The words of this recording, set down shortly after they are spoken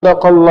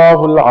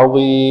Sadaqallahul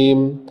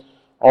Azeem.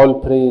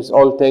 All praise,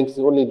 all thanks is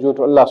only due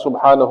to Allah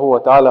subhanahu wa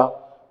ta'ala,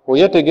 who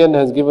yet again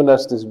has given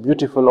us this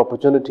beautiful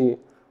opportunity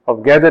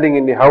of gathering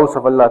in the house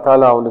of Allah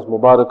ta'ala on this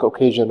Mubarak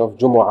occasion of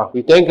Jumu'ah.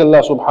 We thank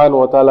Allah subhanahu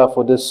wa ta'ala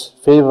for this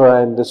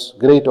favor and this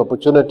great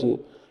opportunity.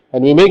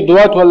 And we make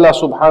dua to Allah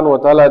subhanahu wa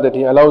ta'ala that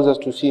He allows us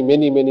to see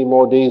many, many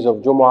more days of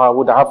Jumu'ah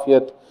with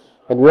afiyat.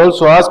 And we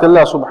also ask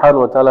Allah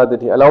subhanahu wa ta'ala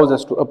that He allows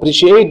us to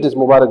appreciate this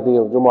Mubarak day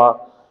of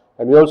Jumu'ah.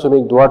 And we also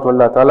make dua to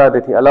Allah ta'ala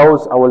that He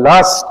allows our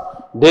last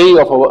day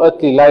of our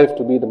earthly life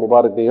to be the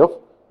Mubarak day of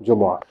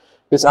Jumu'ah.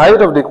 This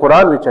ayat of the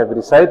Quran which I have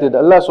recited,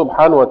 Allah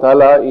subhanahu wa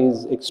ta'ala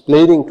is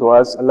explaining to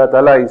us, Allah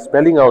ta'ala is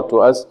spelling out to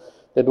us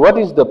that what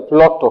is the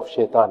plot of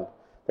shaitan.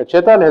 That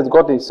shaitan has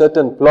got a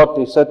certain plot,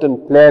 a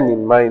certain plan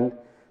in mind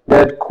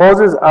that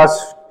causes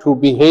us to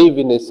behave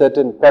in a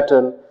certain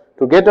pattern,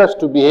 to get us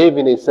to behave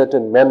in a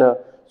certain manner.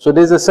 So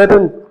there's a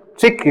certain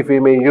trick, if we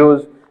may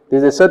use,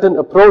 there's a certain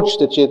approach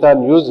that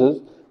shaitan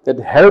uses that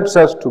helps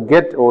us to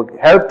get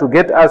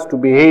us to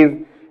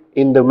behave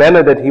in the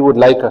manner that he would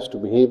like us to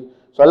behave.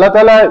 So Allah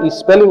Ta'ala is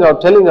spelling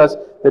out, telling us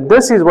that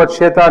this is what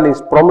shaitan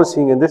is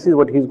promising and this is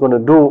what he's going to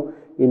do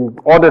in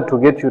order to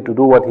get you to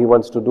do what he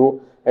wants to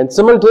do. And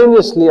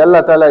simultaneously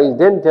Allah Ta'ala is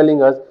then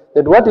telling us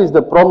that what is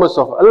the promise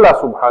of Allah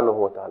subhanahu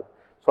wa ta'ala.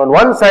 So on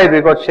one side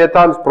we got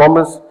shaitan's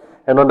promise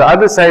and on the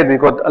other side we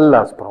got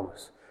Allah's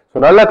promise.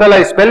 So Allah Ta'ala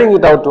is spelling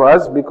it out to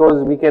us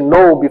because we can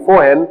know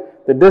beforehand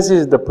that this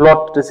is the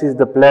plot, this is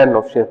the plan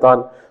of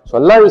shaitan. So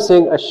Allah is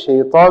saying,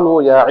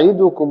 Ash-shaytanu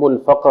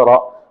ya'idukumul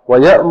faqra wa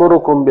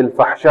ya'murukum bil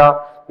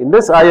fahsha. In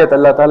this ayat,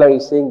 Allah Ta'ala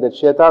is saying that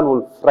shaitan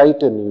will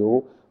frighten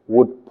you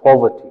with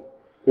poverty.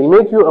 He'll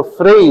make you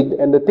afraid,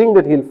 and the thing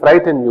that he'll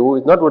frighten you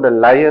is not with a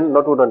lion,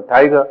 not with a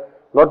tiger,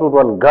 not with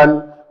one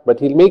gun,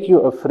 but he'll make you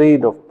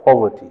afraid of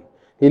poverty.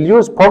 He'll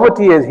use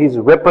poverty as his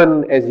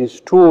weapon, as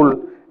his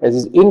tool, as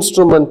his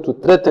instrument to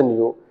threaten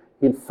you.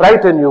 He'll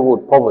frighten you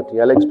with poverty.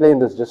 I'll explain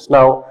this just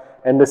now.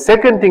 And the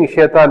second thing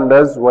shaitan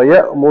does,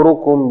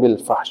 وَيَأْمُرُكُمْ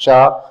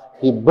بِالْفَحْشَى.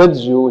 He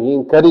bids you, he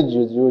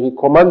encourages you, he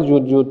commands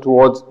you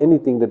towards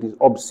anything that is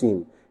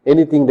obscene,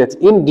 anything that's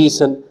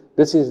indecent.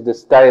 This is the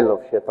style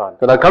of shaitan.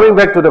 So now coming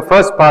back to the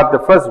first part, the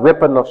first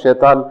weapon of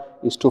shaitan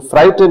is to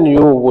frighten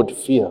you with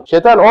fear.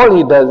 Shaitan, all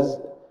he does,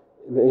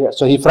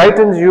 so he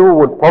frightens you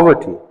with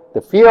poverty.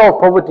 The fear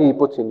of poverty he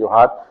puts in your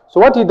heart. So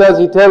what he does,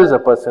 he tells a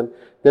person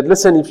that,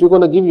 listen, if you're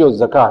going to give your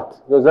zakat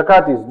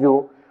is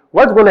due.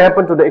 What's going to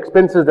happen to the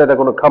expenses that are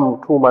going to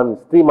come 2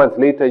 months, 3 months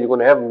later? You're going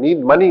to need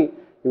money,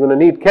 you're going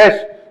to need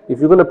cash. If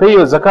you're going to pay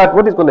your zakat,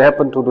 what is going to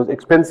happen to those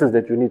expenses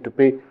that you need to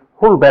pay?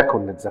 Hold back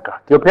on that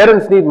zakat. Your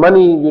parents need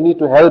money, you need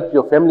to help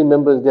your family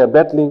members, they are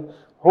battling.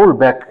 Hold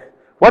back.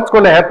 What's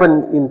going to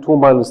happen in 2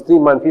 months, 3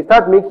 months? He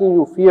starts making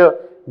you fear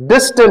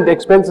distant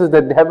expenses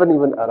that haven't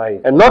even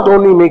arrived. And not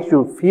only makes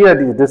you fear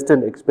these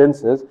distant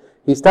expenses,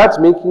 he starts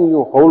making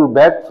you hold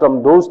back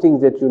from those things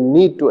that you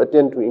need to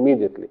attend to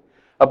immediately.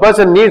 A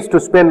person needs to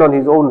spend on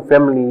his own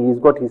family, he's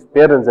got his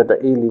parents that are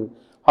ailing.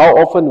 How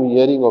often we're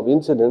hearing of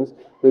incidents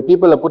where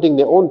people are putting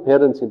their own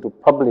parents into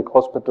public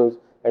hospitals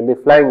and they're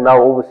flying now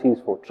overseas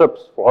for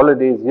trips, for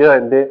holidays here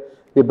and there.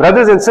 Their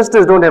brothers and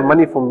sisters don't have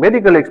money for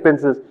medical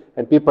expenses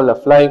and people are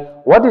flying.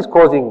 What is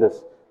causing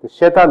this? The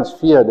shaitan's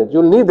fear that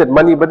you'll need that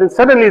money, but then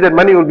suddenly that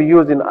money will be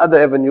used in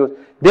other avenues.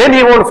 Then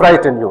he won't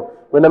frighten you.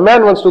 When a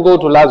man wants to go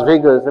to Las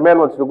Vegas, a man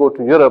wants to go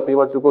to Europe, he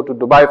wants to go to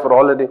Dubai for a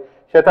holiday,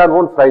 shaitan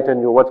won't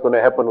frighten you what's going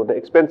to happen with the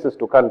expenses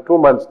to come 2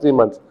 months, 3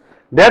 months.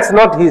 That's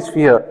not his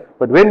fear.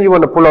 But when you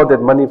want to pull out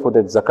that money for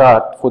that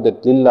zakat, for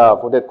that lillah,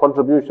 for that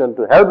contribution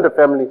to help the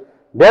family,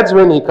 that's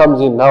when he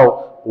comes in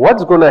now.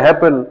 What's going to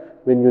happen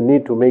when you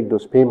need to make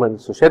those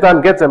payments? So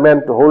shaitan gets a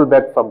man to hold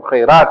back from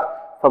khairat,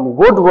 from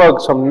good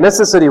works, from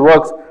necessary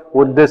works.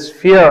 With this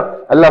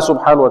fear, Allah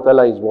subhanahu wa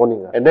ta'ala is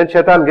warning us. And then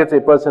shaitan gets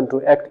a person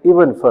to act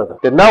even further.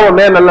 That now a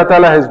man, Allah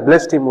ta'ala has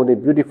blessed him with a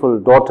beautiful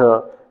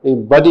daughter, a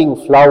budding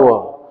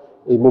flower,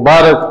 a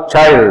Mubarak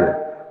child.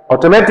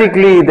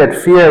 Automatically that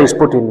fear is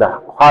put in the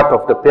heart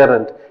of the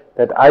parent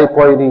that I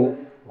pointing,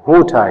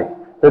 hutai.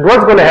 That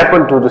what's going to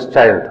happen to this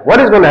child? What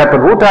is going to happen?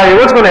 Hutai,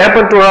 what's going to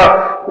happen to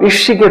her if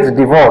she gets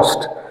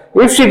divorced?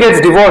 If she gets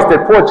divorced,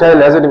 that poor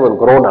child hasn't even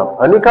grown up.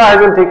 Her nikah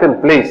hasn't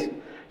taken place.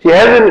 She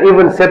hasn't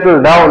even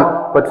settled down.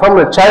 But from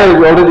a child,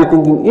 you're already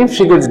thinking, if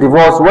she gets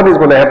divorced, what is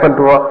going to happen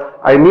to her?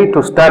 I need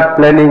to start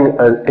planning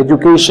an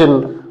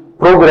education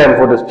program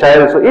for this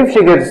child. So if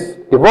she gets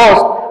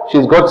divorced,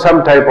 she's got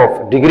some type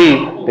of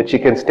degree that she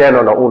can stand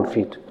on her own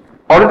feet.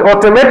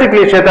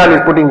 Automatically, shaitan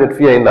is putting that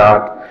fear in the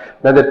heart.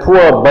 Now that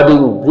poor,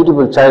 budding,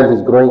 beautiful child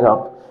is growing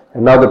up.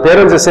 And now the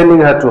parents are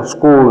sending her to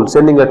school,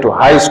 sending her to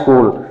high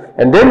school,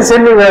 and then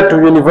sending her to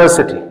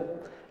university.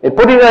 And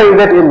putting her in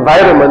that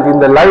environment, in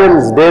the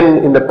lion's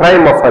den, in the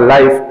prime of her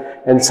life.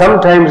 And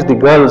sometimes the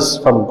girls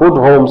from good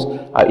homes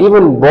are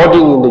even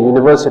boarding in the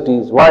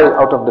universities. Why?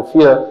 Out of the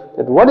fear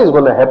that what is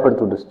going to happen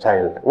to this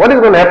child? What is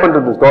going to happen to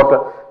this daughter?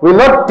 We're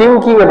not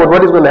thinking about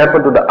what is going to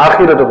happen to the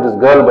akhirat of this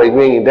girl by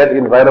being in that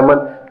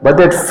environment. But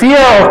that fear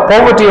of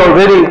poverty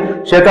already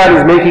Shaitan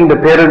is making the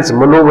parents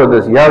maneuver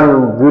this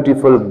young,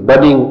 beautiful,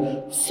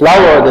 budding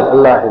flower that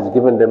Allah has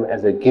given them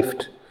as a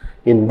gift.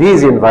 In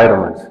these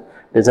environments,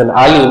 there's an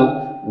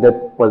alim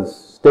that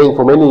was staying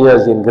for many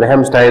years in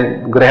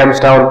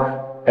Grahamstown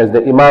as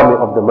the imam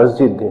of the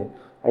masjid there.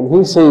 And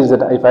he says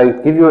that if I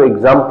give you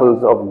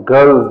examples of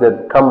girls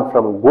that come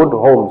from good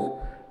homes,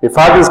 the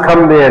fathers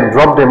come there and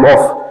drop them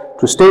off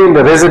to stay in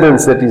the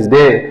residence that is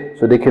there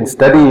so they can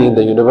study in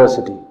the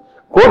university.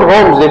 Good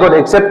homes, they got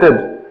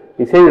accepted.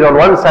 He says on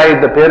one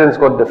side the parents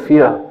got the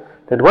fear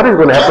that what is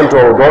going to happen to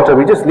our daughter?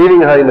 We're just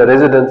leaving her in a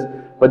residence.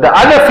 But the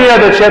other fear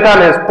that Shaitan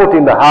has put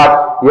in the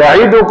heart,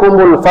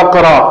 يَعِدُكُمُ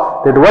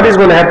الْفَقْرَ, that what is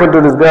going to happen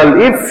to this girl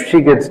if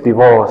she gets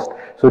divorced?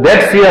 So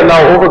that fear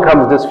now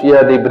overcomes this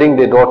fear. They bring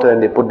their daughter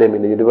and they put them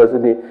in the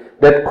university.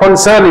 That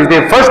concern is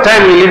their first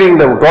time leaving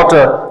the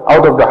daughter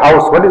out of the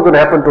house. What is going to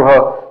happen to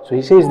her? So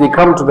he says they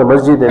come to the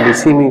masjid and they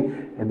see me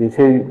and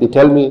they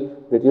tell me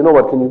that, you know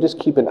what, can you just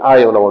keep an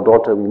eye on our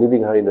daughter? We're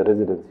leaving her in the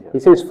residence here. He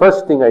says,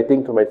 first thing I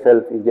think to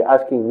myself is they're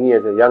asking me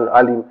as a young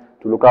alim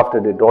to look after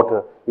their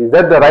daughter. Is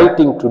that the right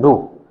thing to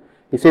do?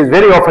 He says,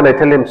 very often I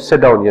tell him,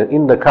 sit down here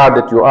in the car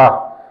that you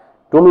are.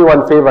 Do me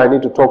one favor, I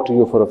need to talk to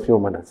you for a few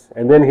minutes.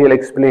 And then he'll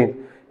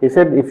explain. He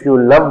said, if you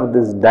love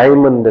this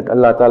diamond that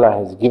Allah Ta'ala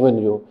has given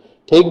you,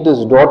 take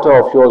this daughter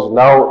of yours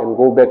now and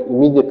go back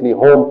immediately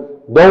home.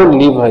 Don't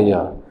leave her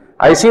here.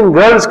 I've seen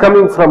girls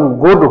coming from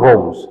good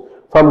homes,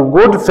 from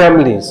good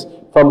families,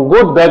 from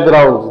good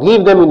backgrounds,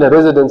 leave them in a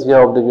residence here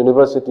of the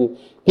university,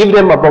 give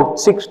them about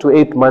 6 to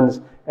 8 months,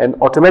 and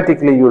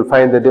automatically you will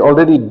find that they're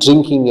already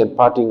drinking and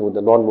partying with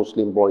the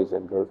non-Muslim boys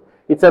and girls.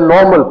 It's a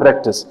normal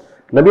practice.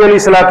 Nabi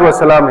alayhi salatu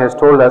wasalam has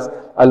told us,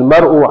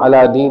 Al-mar'u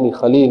ala dini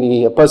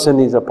khalilihi, a person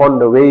is upon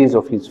the ways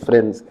of his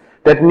friends.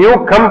 That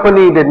new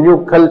company, that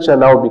new culture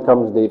now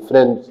becomes their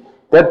friends.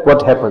 That's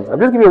what happens. I'll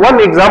just give you one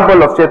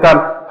example of Shaitan,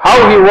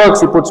 how he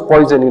works. He puts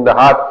poison in the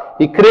heart.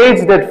 He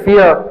creates that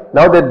fear,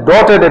 now that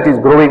daughter that is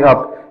growing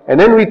up. And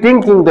then we're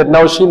thinking that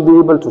now she'll be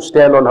able to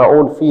stand on her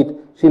own feet.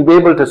 She'll be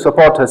able to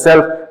support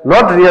herself,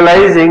 not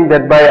realizing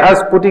that by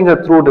us putting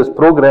her through this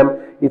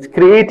program, it's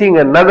creating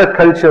another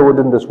culture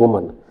within this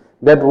woman.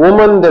 That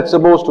woman that's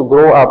supposed to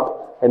grow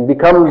up and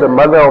become the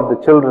mother of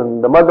the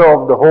children, the mother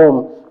of the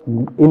home,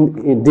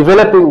 in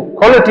developing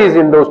qualities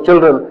in those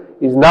children,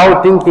 is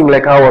now thinking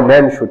like how a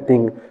man should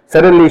think.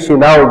 Suddenly she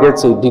now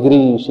gets a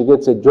degree, she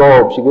gets a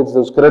job, she gets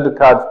those credit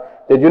cards.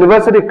 The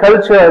university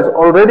culture has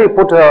already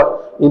put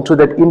her into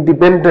that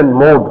independent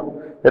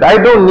mode. That I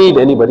don't need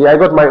anybody. I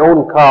got my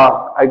own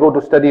car. I go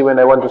to study when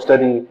I want to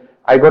study.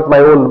 I got my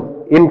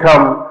own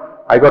income.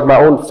 I got my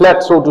own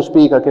flat, so to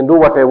speak. I can do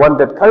what I want.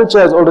 That culture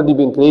has already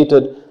been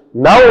created.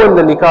 Now when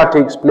the nikah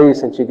takes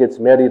place and she gets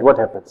married, what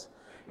happens?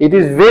 It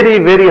is very,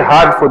 very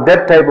hard for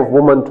that type of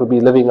woman to be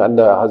living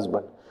under a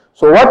husband.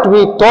 So what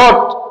we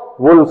thought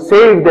will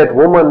save that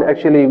woman,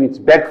 actually it's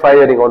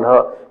backfiring on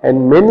her.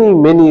 And many,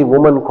 many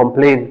women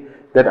complain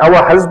that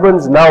our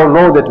husbands now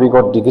know that we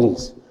got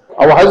degrees.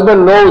 Our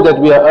husband knows that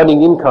we are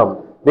earning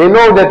income. They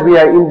know that we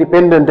are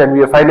independent and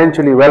we are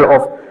financially well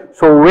off.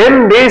 So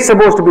when they're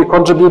supposed to be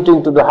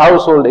contributing to the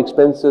household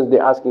expenses,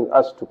 they're asking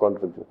us to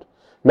contribute.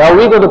 Now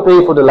we got to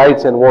pay for the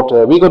lights and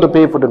water. We got to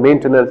pay for the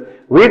maintenance.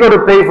 We got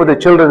to pay for the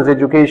children's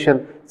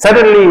education.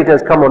 Suddenly it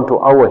has come onto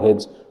our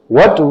heads.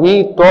 What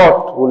we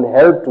thought will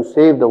help to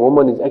save the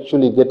woman is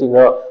actually getting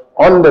her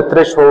on the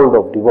threshold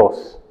of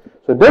divorce.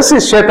 So this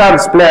is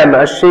Shaitan's plan.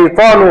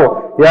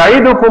 Ash-shaytanu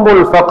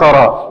ya'idukumul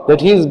faqara, that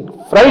he's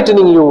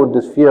frightening you with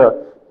this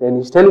fear, and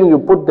he's telling you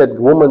put that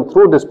woman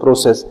through this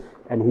process,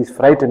 and he's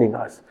frightening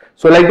us.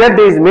 So like that,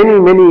 there is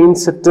many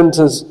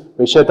instances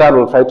where Shaitan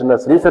will frighten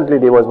us. Recently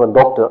there was one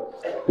doctor,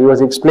 he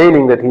was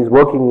explaining that he's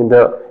working in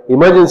the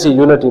emergency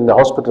unit in the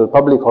hospital,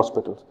 public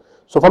hospitals.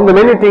 So from the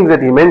many things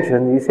that he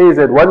mentioned, he says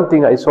that one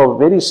thing I saw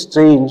very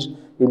strange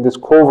in this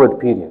COVID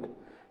period.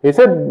 He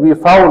said we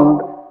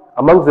found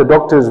amongst the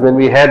doctors, when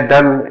we had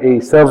done a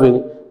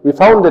survey, we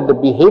found that the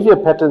behavior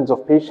patterns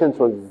of patients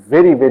was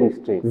very, very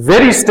strange.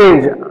 Very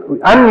strange,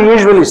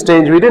 unusually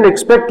strange. We didn't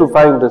expect to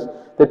find this,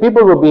 that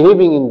people were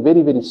behaving in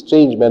very, very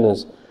strange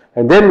manners.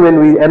 And then when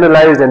we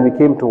analyzed and we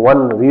came to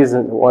one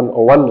reason,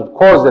 one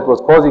cause that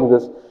was causing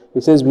this,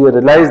 he says we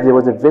realized there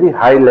was a very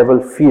high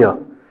level fear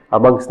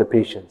amongst the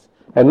patients.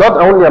 And not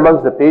only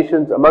amongst the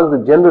patients, amongst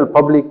the general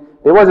public,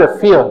 there was a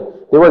fear.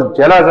 There was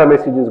janaza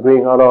messages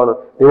going around.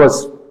 There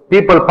was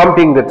people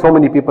pumping that so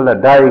many people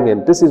are dying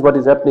and this is what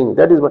is happening,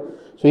 that is what.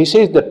 So he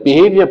says the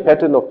behavior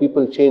pattern of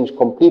people changed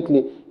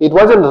completely. It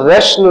wasn't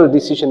rational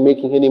decision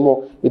making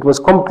anymore. It was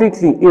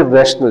completely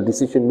irrational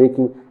decision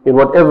making in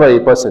whatever a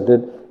person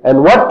did.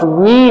 And what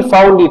we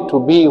found it to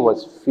be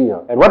was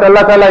fear. And what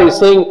Allah Ta'ala is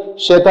saying,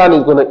 Shaitan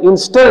is going to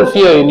instill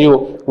fear in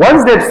you.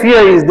 Once that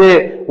fear is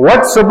there,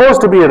 what's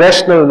supposed to be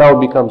rational now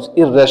becomes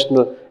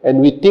irrational and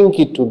we think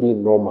it to be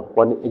normal.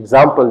 One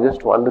example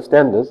just to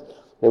understand this,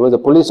 there was a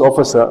police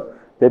officer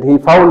that he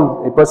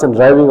found a person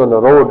driving on the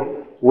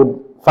road with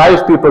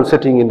 5 people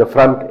sitting in the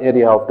front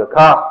area of the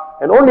car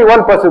and only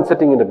one person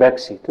sitting in the back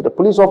seat. So the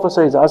police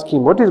officer is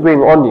asking, what is going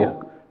on here?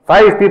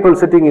 5 people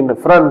sitting in the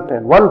front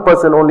and one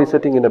person only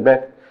sitting in the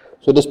back.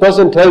 So this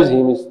person tells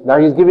him, now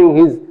he's giving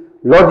his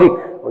logic,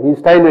 or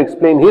he's trying to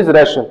explain his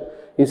ration.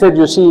 He said,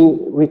 you see,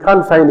 we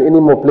can't find any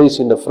more place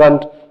in the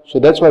front, so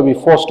that's why we're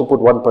forced to put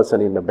one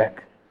person in the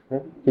back.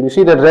 Can you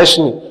see that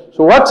rationing?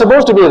 So what's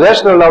supposed to be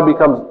rational now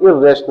becomes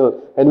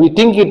irrational, and we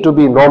think it to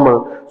be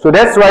normal. So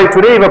that's why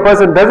today if a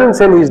person doesn't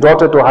send his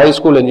daughter to high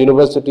school and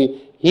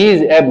university, he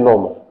is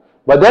abnormal.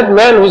 But that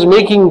man who's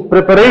making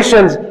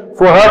preparations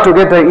for her to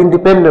get her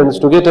independence,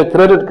 to get a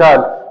credit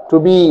card, to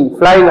be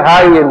flying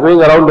high and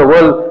going around the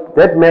world,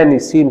 that man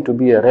is seen to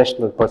be a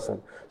rational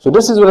person. So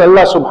this is what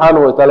Allah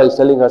subhanahu wa ta'ala is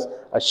telling us.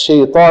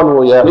 الشَّيْطَانُ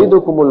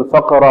يَعِدُكُمُ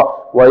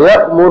الْفَقْرَ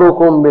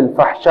وَيَأْمُرُكُمْ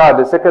بِالْفَحْشَاءِ.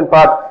 The second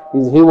part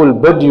is he will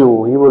bid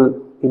you, he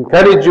will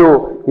encourage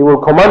you, he will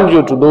command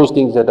you to those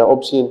things that are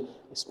obscene,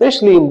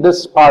 especially in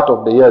this part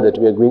of the year that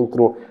we are going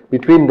through,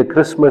 between the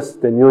Christmas,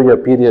 the New Year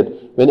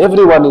period, when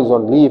everyone is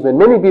on leave and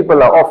many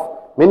people are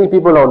off, many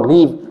people are on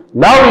leave.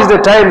 Now is the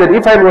time that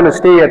if I'm going to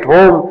stay at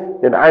home,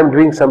 then I'm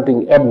doing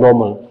something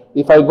abnormal.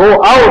 If I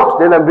go out,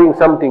 then I'm doing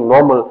something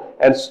normal.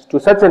 And to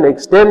such an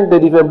extent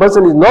that if a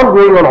person is not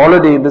going on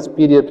holiday in this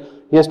period,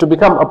 he has to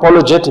become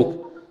apologetic.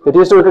 That he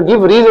has to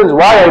give reasons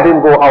why I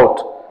didn't go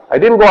out. I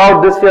didn't go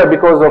out this year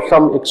because of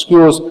some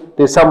excuse.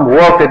 There's some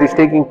work that is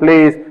taking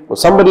place, or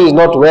somebody is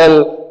not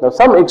well. Now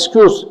some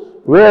excuse,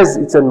 whereas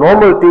it's a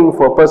normal thing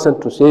for a person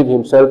to save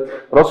himself.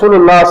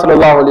 Rasulullah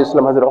sallallahu alayhi wa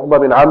sallam, Hazrat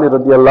Uqba bin Amir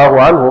radiallahu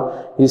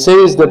anhu, he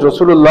says that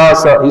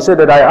Rasulullah, he said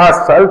that I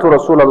asked, Sa'altu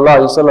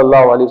Rasulullah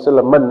sallallahu alayhi wa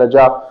sallam, man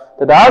najah,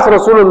 that I asked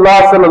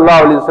Rasulullah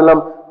sallallahu alayhi wa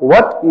sallam,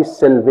 what is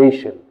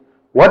salvation?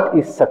 What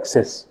is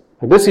success?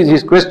 And this is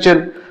his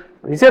question.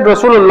 He said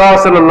Rasulullah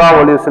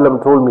sallallahu alayhi wa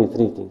sallam told me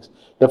three things.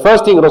 The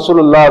first thing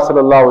Rasulullah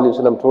sallallahu alayhi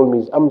wa sallam told me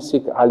is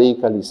amsik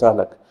alayka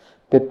lisanak,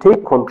 that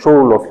take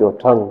control of your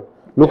tongue.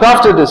 Look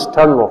after this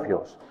tongue of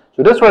yours.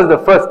 So this was the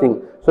first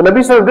thing. So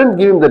Nabi Sallallahu didn't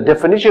give him the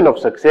definition of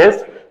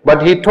success,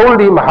 but he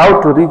told him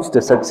how to reach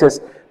the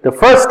success. The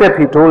first step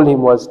he told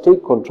him was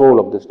take control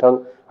of this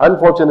tongue.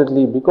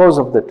 Unfortunately, because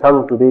of the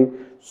tongue today,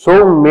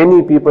 so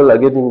many people are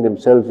getting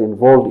themselves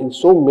involved in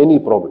so many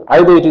problems.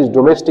 Either it is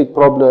domestic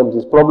problems,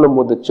 it's problem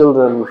with the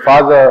children,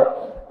 father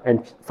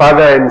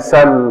and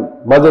son,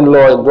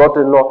 mother-in-law and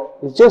daughter-in-law.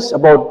 It's just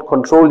about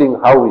controlling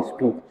how we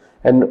speak.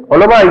 And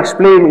ulama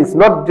explain it's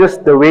not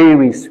just the way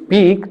we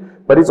speak,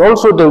 but it's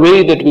also the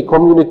way that we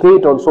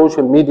communicate on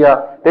social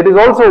media. That is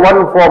also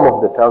one form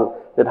of the tongue.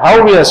 That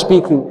how we are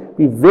speaking,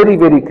 be very,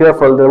 very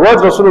careful. The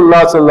words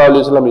Rasulullah sallallahu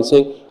alayhi wa sallam is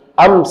saying,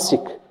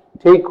 amsik,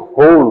 take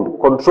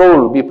hold,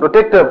 control, be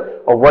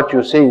protective of what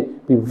you say.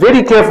 Be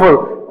very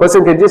careful.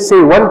 Person can just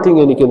say one thing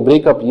and he can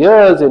break up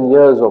years and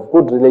years of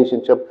good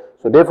relationship.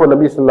 So therefore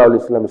Nabi sallallahu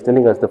alayhi wa sallam is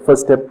telling us the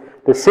first step.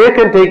 The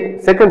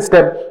second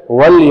step,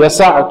 wal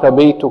yasa'aka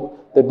baytuk,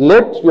 that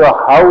let your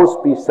house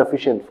be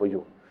sufficient for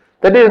you.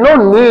 That there is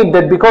no need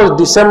that because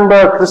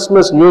December,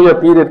 Christmas, New Year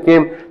period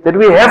came, that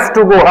we have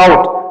to go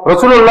out.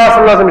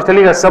 Rasulullah is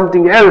telling us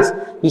something else.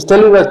 He's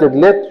telling us that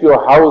let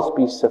your house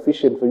be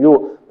sufficient for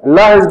you.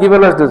 Allah has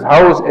given us this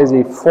house as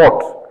a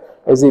fort,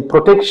 as a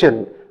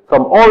protection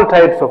from all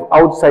types of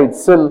outside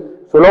sin,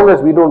 so long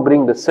as we don't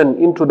bring the sin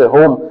into the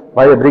home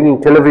via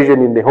bringing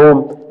television in the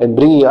home and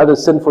bringing other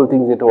sinful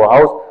things into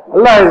our house.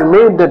 Allah has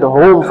made that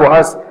home for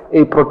us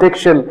a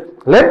protection.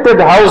 Let that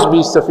house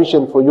be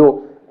sufficient for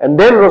you. And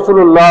then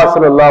Rasulullah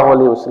sallallahu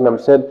alayhi wa sallam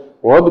said,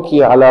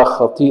 وَابْكِي عَلَىٰ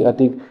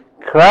خَطِيئَتِكَ,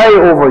 cry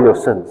over your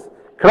sins.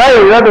 Cry,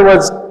 in other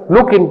words,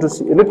 look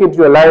into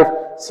your life,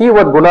 see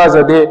what gunas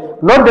are there.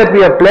 Not that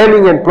we are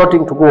planning and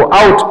plotting to go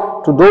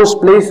out to those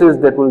places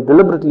that will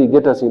deliberately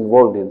get us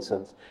involved in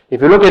sins.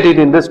 If you look at it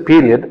in this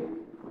period,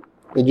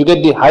 you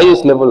get the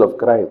highest level of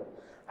crime,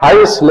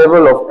 highest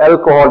level of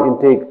alcohol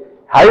intake,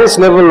 highest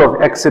level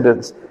of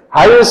accidents,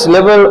 highest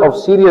level of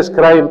serious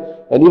crime,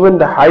 and even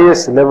the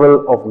highest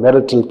level of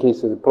marital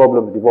cases,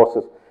 problems,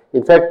 divorces.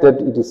 In fact, that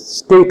it is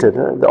stated,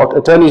 the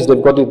attorneys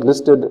that got it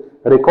listed,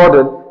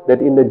 recorded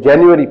that in the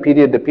January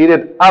period, the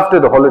period after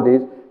the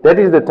holidays, that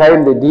is the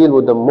time they deal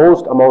with the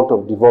most amount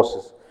of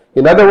divorces.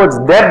 In other words,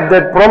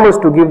 that promise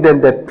to give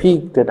them that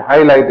peak, that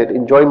highlight, that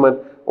enjoyment,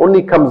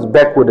 only comes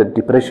back with a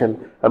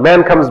depression. A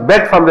man comes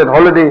back from that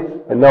holiday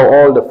and now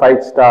all the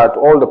fights start,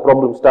 all the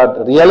problems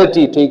start,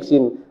 reality takes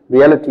in,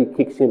 reality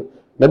kicks in.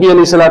 Nabi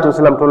alayhi salatu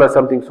wasalam told us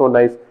something so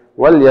nice,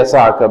 Wal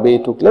yasa'aka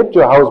baytuk, let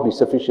your house be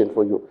sufficient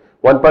for you.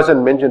 One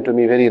person mentioned to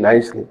me very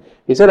nicely,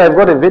 he said, I've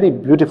got a very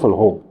beautiful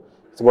home.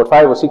 It's about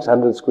 500 or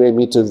 600 square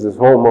meters, this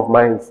home of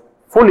mine.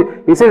 Fully,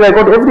 he says, I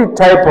got every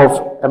type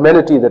of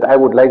amenity that I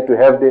would like to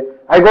have there.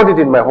 I got it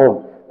in my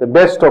home. The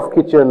best of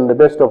kitchen, the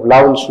best of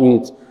lounge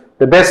suites,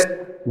 the best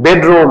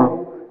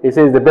bedroom, he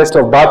says, the best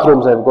of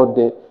bathrooms I've got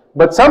there.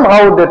 But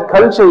somehow that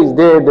culture is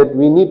there that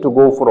we need to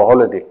go for a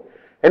holiday.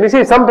 And he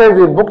says, sometimes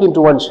we book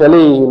into one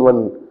chalet, in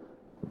one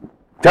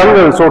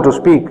jungle, so to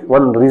speak,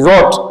 one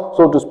resort,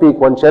 so to speak,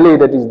 one chalet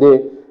that is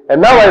there.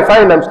 And now I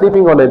find I'm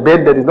sleeping on a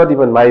bed that is not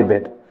even my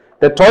bed.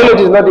 The toilet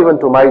is not even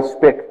to my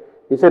spec.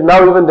 He said,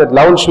 now even that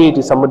lounge suite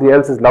is somebody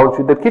else's lounge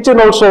suite. The kitchen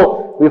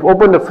also, we've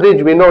opened the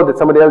fridge, we know that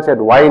somebody else had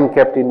wine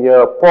kept in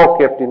here, pork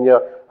kept in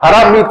here.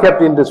 Haram meat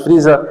kept in this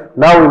freezer.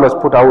 Now we must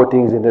put our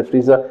things in the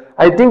freezer.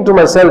 I think to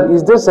myself,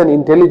 is this an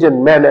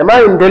intelligent man? Am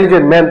I an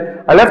intelligent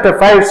man? I left a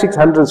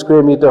 500-600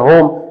 square meter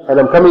home and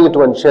I'm coming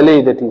into a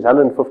chalet that is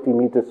 150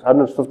 meters,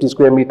 150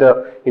 square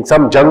meter in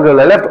some jungle.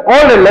 I left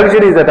all the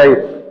luxuries that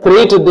I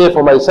created there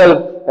for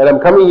myself and I'm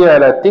coming here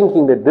and I'm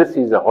thinking that this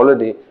is a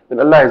holiday when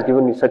Allah has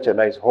given me such a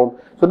nice home.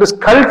 So this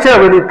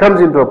culture, when it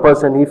comes into a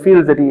person, he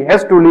feels that he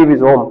has to leave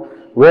his home.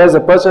 Whereas a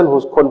person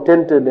who's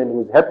contented and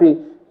who's happy,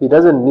 he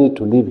doesn't need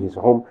to leave his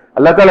home.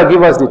 Allah Ta'ala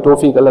give us the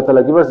tawfiq, Allah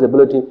Ta'ala give us the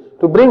ability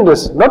to bring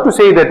this. Not to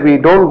say that we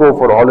don't go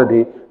for a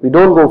holiday, we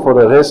don't go for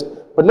a rest,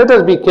 but let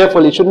us be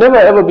careful. It should never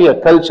ever be a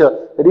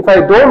culture that if I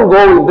don't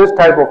go in this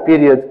type of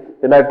period,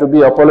 then I have to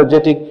be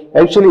apologetic.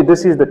 Actually,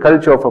 this is the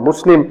culture of a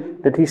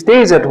Muslim, that he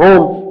stays at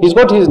home, he's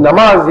got his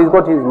namaz, he's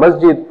got his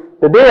masjid.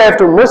 The day I have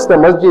to miss the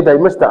masjid, I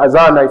miss the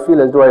azan, I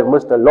feel as though I've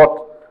missed a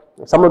lot.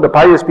 Some of the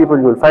pious people,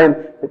 you will find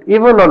that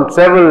even on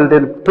travel,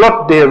 they'll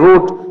plot their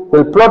route,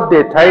 they'll plot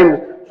their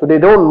time, so they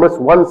don't miss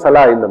one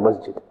salah in the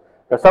masjid.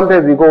 Now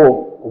sometimes we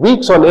go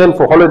weeks on end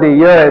for holiday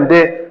here and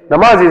there.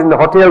 Namaz is in the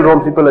hotel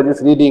room, people are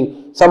just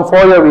reading. Some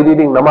foyer we're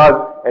reading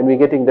namaz and we're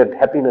getting that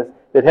happiness.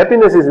 That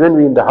happiness is when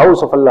we're in the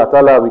house of Allah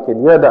Ta'ala, we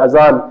can hear the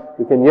azan,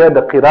 we can hear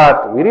the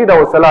qiraat, we read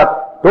our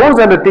salat. Those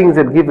are the things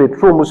that give a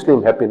true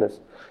Muslim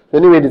happiness. So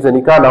anyway, it is a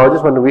nikah now. I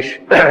just want to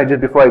wish,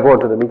 just before I go on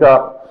to the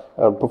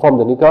nikah, perform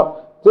the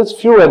nikah, just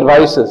few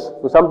advices,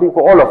 for something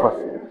for all of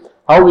us.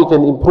 How we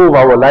can improve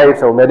our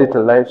lives, our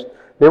marital lives.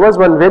 There was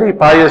one very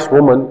pious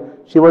woman.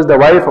 She was the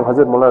wife of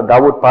Hazrat Maulana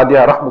Dawood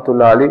Padia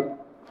Rahmatullah Ali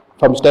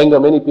from Stanger.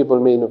 Many people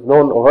may have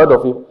known or heard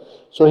of him.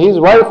 So his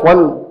wife,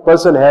 one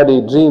person had a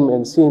dream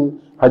and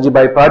seen Haji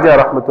Bhai Padia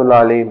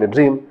Rahmatullah Ali in the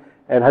dream.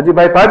 And Haji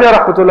Bhai Padia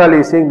Rahmatullah Ali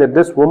is saying that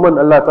this woman,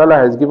 Allah Ta'ala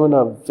has given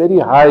her very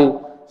high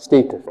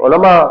status.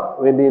 Ulama,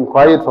 when they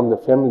inquired from the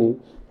family,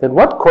 that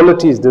what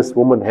qualities this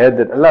woman had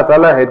that Allah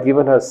Ta'ala had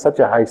given her such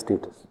a high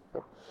status.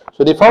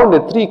 So they found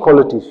that 3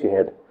 qualities she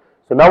had.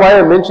 So now why I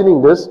am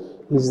mentioning this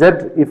is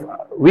that if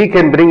we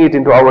can bring it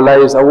into our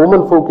lives, our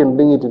woman folk can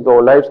bring it into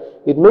our lives,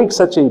 it makes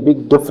such a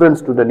big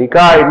difference to the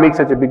nikah, it makes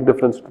such a big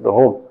difference to the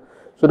home.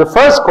 So the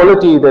first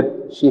quality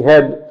that she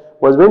had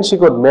was when she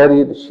got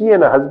married, she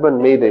and her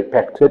husband made a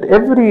pact that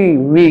every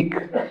week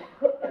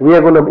we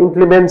are going to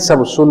implement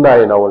some sunnah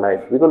in our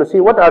life. We're going to see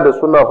what are the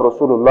sunnah of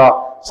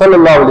Rasulullah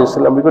Sallallahu Alaihi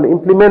Wasallam. We're going to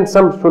implement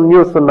some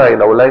new sunnah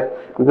in our life.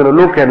 We're going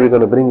to look and we're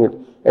going to bring it.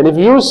 And if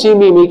you see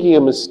me making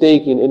a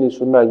mistake in any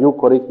sunnah, you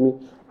correct me.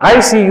 I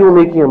see you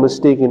making a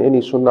mistake in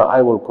any sunnah,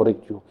 I will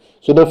correct you.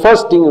 So the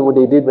first thing what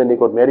they did when they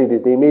got married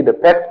is they made a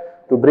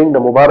pact to bring the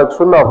Mubarak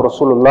sunnah of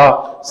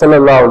Rasulullah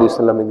Sallallahu Alaihi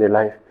Wasallam in their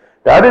life.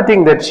 The other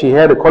thing that she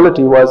had a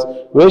quality was,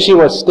 where she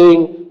was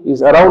staying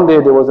is around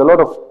there was a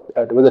lot of,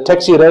 there was a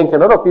taxi rank, a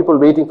lot of people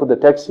waiting for the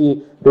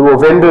taxi, there were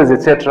vendors,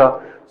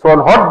 etc. So on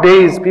hot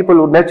days, people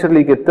would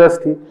naturally get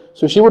thirsty.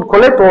 So she would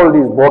collect all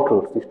these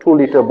bottles, these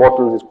 2-liter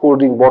bottles, these cool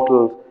drink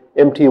bottles,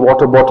 empty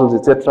water bottles,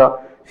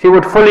 etc. She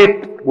would fill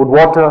it with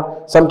water.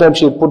 Sometimes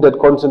she would put that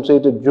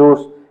concentrated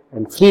juice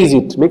and freeze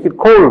it, make it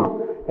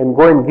cold, and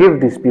go and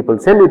give these people,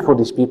 send it for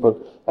these people.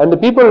 And the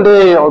people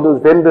there, or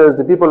those vendors,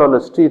 the people on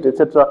the street,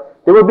 etc.,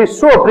 they would be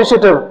so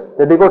appreciative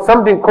that they got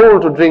something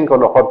cold to drink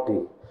on a hot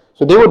day.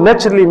 So they would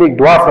naturally make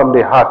dua from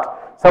their heart.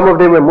 Some of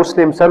them were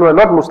Muslim, some were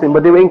not Muslim,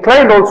 but they were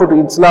inclined also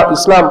to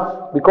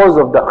Islam because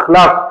of the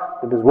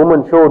akhlaq that this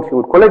woman showed. She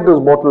would collect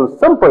those bottles,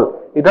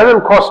 simple. It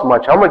doesn't cost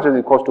much. How much does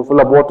it cost to fill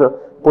up water,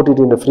 put it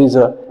in the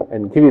freezer,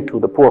 and give it to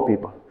the poor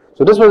people?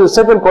 So this was the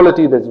second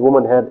quality that this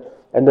woman had.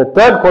 And the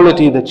third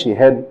quality that she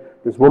had,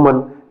 this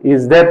woman,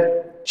 is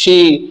that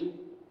she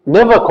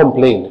never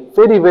complained.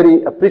 Very,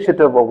 very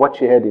appreciative of what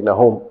she had in her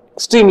home.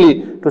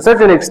 Extremely, to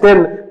such an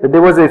extent that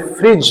there was a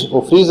fridge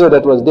or freezer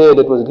that was there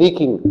that was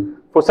leaking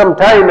for some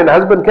time, and the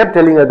husband kept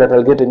telling her that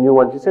I'll get a new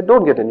one. She said,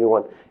 don't get a new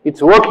one.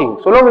 It's working.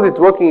 So long as it's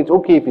working, it's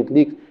okay if it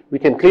leaks. We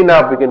can clean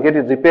up, we can get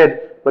it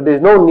repaired, but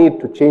there's no need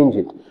to change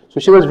it. So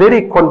she was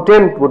very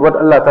content with what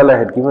Allah Ta'ala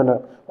had given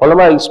her.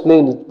 Ulama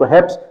explained it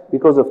perhaps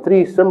because of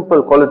 3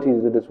 simple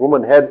qualities that this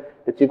woman had,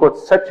 that she got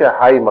such a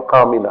high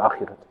maqam in the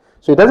akhirat.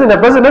 So it doesn't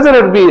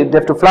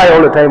have to fly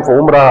all the time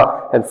for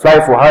Umrah and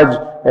fly for Hajj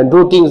and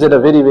do things that are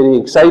very, very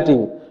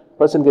exciting. A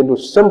person can do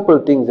simple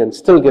things and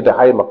still get a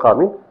high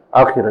maqam in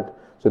akhirat.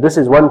 So this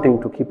is one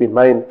thing to keep in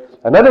mind.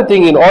 Another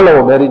thing in all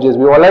our marriages,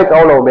 we all like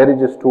all our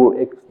marriages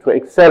to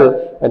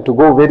excel and to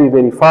go very,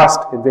 very fast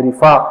and very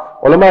far.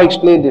 Ulama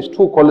explained there's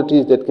 2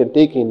 qualities that can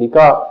take a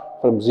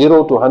nikah from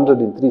 0 to 100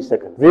 in 3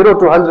 seconds. 0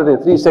 to 100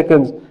 in 3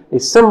 seconds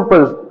is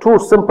 2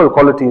 simple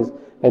qualities,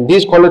 and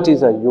these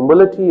qualities are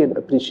humility and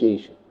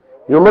appreciation.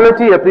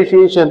 Humility,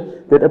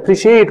 appreciation, that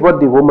appreciate what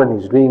the woman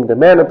is doing. The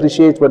man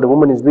appreciates what the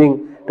woman is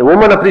doing. The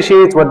woman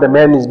appreciates what the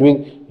man is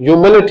doing.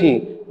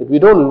 Humility, that we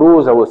don't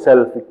lose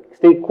ourselves. We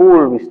stay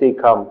cool, we stay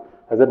calm.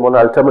 Hazrat Maulana,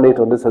 I'll terminate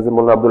on this. Hazrat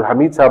Maulana Abdul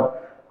Hamid Sahab,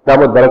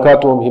 Damat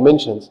Barakatuhum, he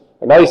mentions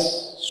a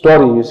nice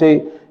story. You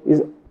say,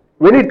 is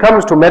when it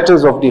comes to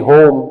matters of the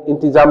home,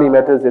 intizami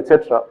matters,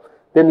 etc.,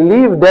 then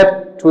leave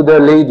that to the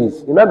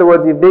ladies. In other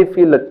words, if they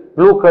feel that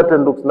blue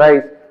curtain looks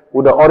nice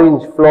with an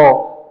orange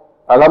floor,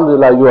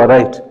 Alhamdulillah, you are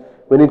right.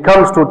 When it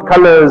comes to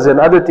colors and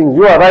other things,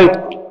 you are right.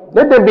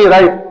 Let them be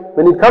right.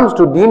 When it comes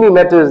to deeni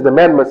matters, the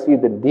man must see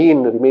that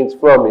deen remains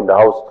firm in the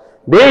house.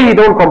 There he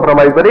don't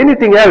compromise. But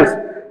anything else,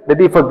 that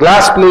if a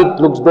glass plate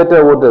looks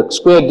better with a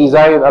square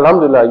design,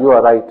 Alhamdulillah, you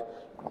are right.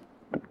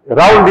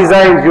 Round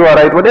designs, you are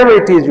right. Whatever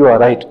it is, you are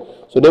right.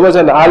 So there was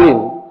an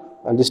alim,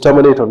 I'll just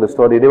terminate on the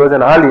story. There was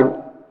an alim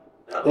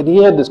that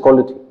he had this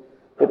quality.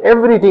 That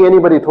everything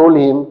anybody told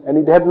him, and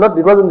it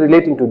wasn't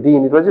relating to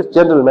deen, it was just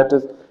general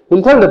matters,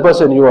 he'll tell the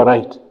person, you are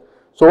right.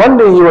 So one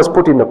day he was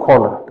put in a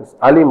corner. This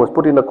alim was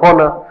put in a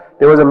corner.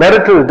 There was a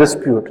marital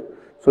dispute.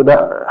 So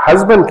the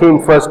husband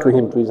came first to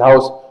him, to his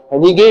house,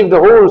 and he gave the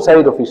whole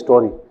side of his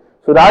story.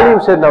 So the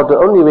alim said, now the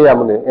only way I'm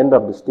going to end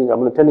up this thing, I'm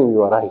going to tell him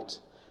you are right.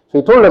 So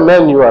he told the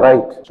man, you are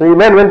right. So the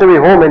man went away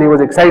home and he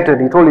was excited.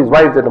 He told his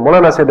wife that the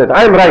Maulana said that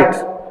I'm right.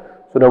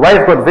 So the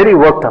wife got very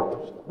worked up.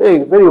 Very,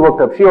 very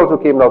worked up. She also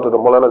came now to the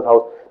Maulana's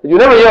house. You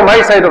never hear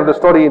my side of the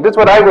story. This is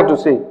what I got to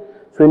say.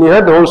 So when he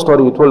heard the whole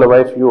story, he told the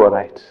wife, you are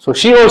right. So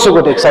she also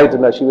got excited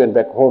and she went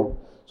back home.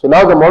 So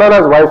now the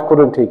Maulana's wife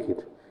couldn't take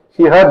it.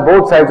 She heard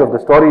both sides of the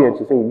story and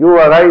she said, you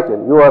are right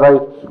and you are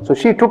right. So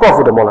she took off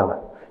with the Maulana.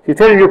 She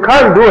said, you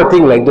can't do a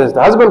thing like this.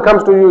 The husband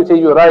comes to you, you say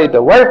you're right.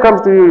 The wife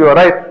comes to you, you're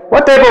right.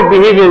 What type of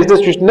behavior is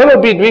this? You should never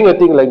be doing a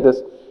thing like this.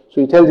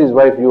 So he tells his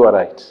wife, you are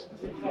right.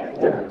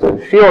 Yeah. So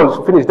she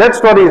also finished. That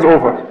story is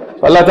over.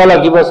 So Allah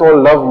Ta'ala give us all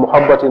love,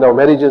 muhabbat in our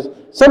marriages.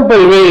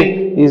 Simple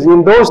way is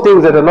in those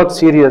things that are not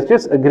serious,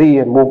 just agree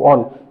and move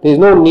on. There is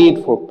no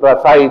need for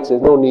fights, there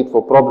is no need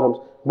for problems.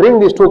 Bring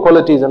these two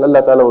qualities and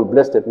Allah Ta'ala will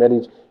bless that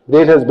marriage.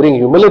 Let us bring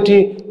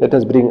humility, let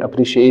us bring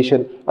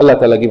appreciation. Allah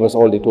Ta'ala give us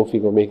all the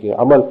tawfiq of making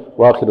amal.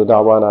 Wa akhiru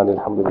da'wana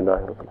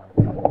alhamdulillahi rabbil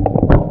alamin.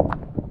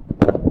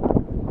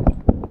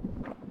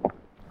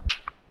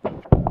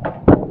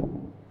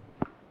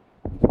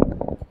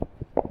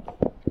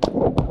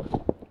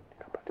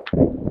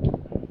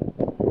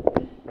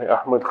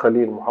 Ahmad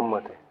Khalil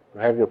Muhammad,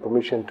 I have your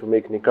permission to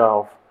make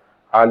nikah of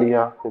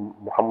Aliya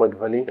Muhammad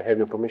Wali. I have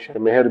your permission. The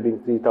meher being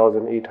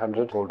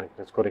 3,800 holding.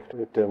 That's correct.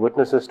 With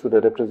witnesses to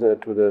the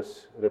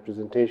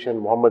representation,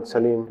 Muhammad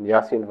Salim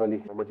Yasin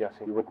Wali. Muhammad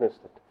Yasin, you witnessed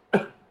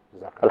it.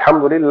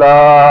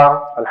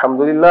 Alhamdulillah,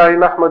 Alhamdulillah,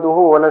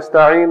 nahmaduhu wa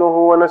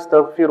nasta'inuhu wa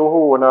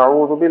nastaghfiruhu wa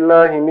na'udhu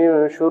billahi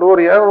min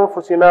shururi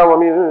anfusina wa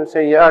min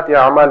sayyiati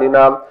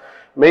a'malina.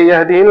 من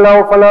يهده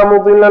الله فلا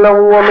مضل له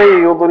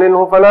ومن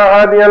يضلله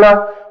فلا هادي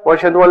له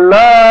واشهد ان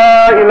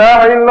لا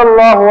اله الا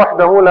الله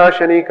وحده لا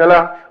شريك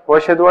له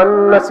واشهد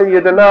ان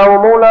سيدنا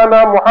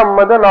ومولانا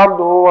محمدا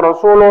عبده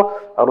ورسوله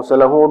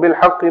ارسله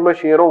بالحق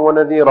بشيرا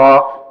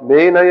ونذيرا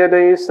بين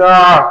يدي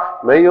الساعه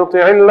من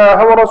يطع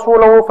الله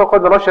ورسوله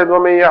فقد رشد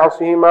ومن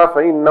يعصهما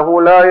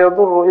فانه لا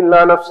يضر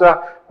الا نفسه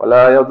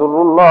ولا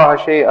يضر الله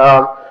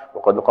شيئا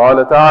وقد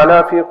قال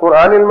تعالى في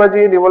قرآن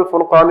المجيد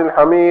والفرقان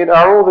الحميد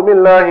أعوذ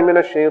بالله من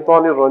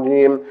الشيطان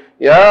الرجيم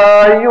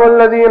يا أيها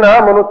الذين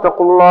آمنوا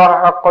اتقوا الله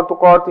حق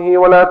تقاته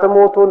ولا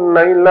تموتن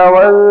إلا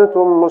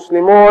وأنتم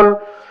مسلمون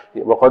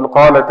وقد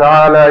قال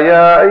تعالى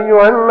يا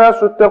أيها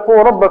الناس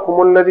اتقوا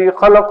ربكم الذي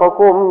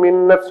خلقكم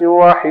من نفس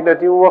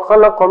واحدة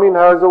وخلق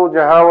منها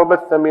زوجها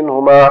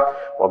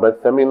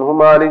وبث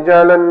منهما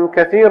رجالا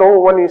كثيرا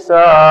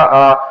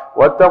ونساء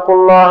واتقوا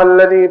الله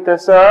الذي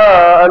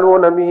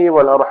تساءلون به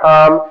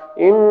والأرحام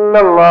إن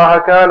الله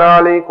كان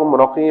عليكم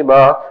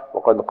رقيبا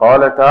وقد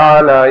قال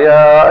تعالى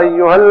يا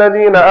أيها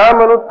الذين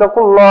آمنوا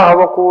اتقوا الله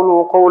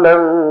وقولوا قولا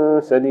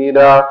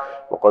سديدا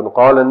وقد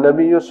قال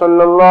النبي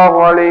صلى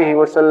الله عليه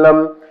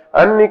وسلم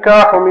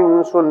النكاح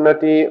من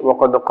سنتي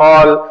وقد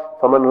قال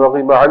فمن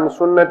رغب عن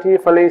سنتي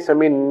فليس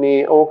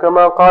مني أو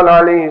كما قال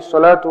عليه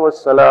الصلاة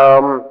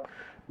والسلام.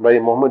 By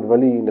Muhammad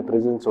Wali, in the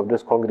presence of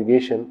this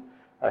congregation,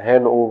 I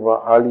hand over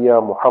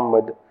Aliya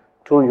Muhammad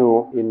to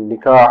you in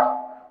nikah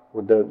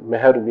with the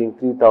meher being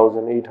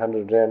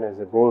 3,800 rand as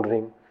a gold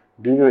ring.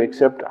 Do you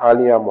accept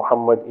Aliya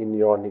Muhammad in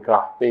your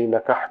nikah?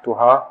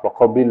 نكحتها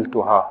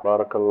وقبلتها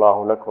بارك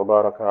الله لك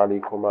وبارك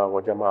عليكما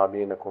وجمع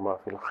بينكما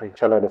في الخير.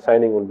 Inshallah, the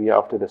signing will be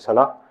after the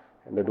salah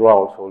and the dua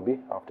also will be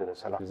after the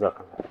salah.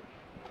 Jazakallah.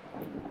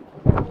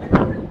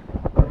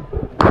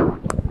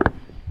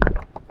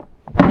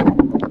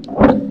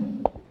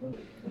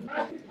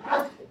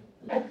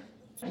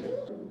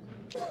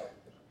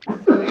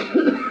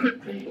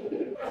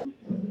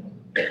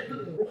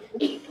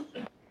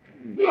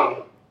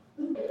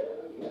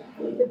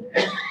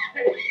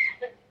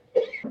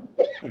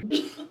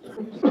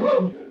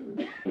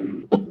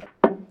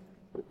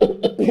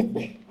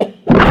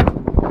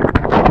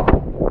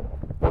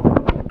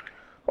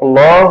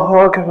 Allahu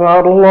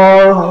Akbar,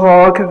 Allahu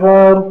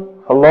Akbar,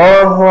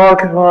 Allahu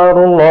Akbar,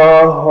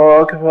 Allahu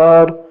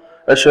Akbar.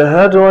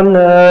 Ashhadu an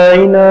la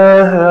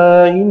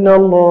ilaha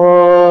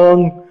illallah.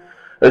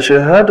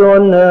 Ashhadu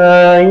an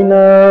la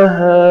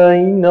ilaha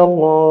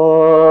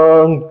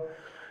illallah.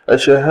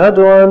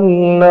 Ashhadu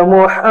anna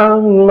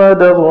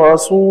Muhammadan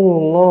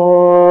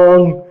Rasulullah.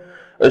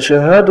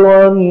 Ashhadu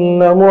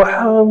anna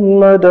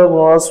Muhammadan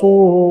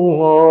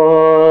Rasulullah.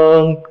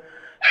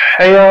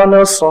 حي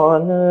على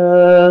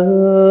الصلاة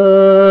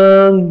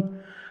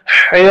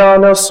حي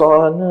على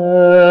الصلاة،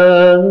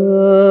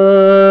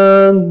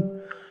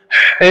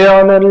 حي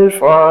على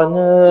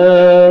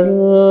الفلاح،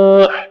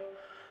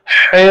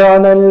 حي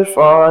على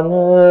الفلاح.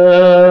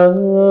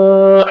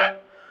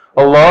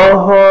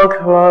 الله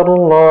أكبر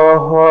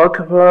الله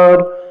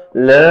أكبر،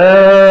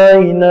 لا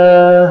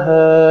إله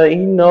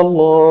إلا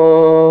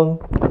الله.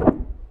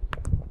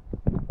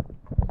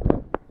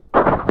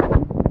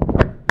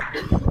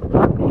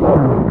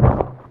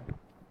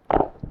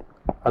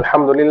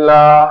 الحمد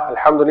لله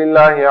الحمد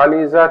لله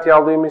علي ذات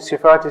عظيم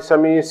الصفات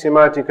سمي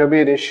السمات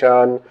كبير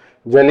الشان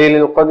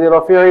جليل القدر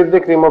رفيع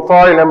الذكر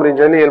مطاع الأمر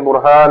جليل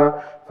البرهان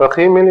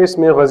فخيم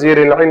الاسم غزير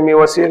العلم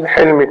وسيع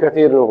الحلم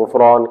كثير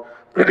الغفران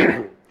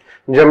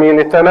جميل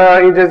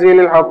الثناء جزيل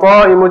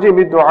العطاء مجيب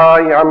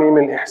الدعاء عميم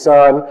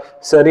الإحسان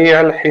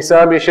سريع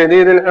الحساب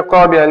شديد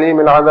العقاب أليم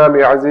العذاب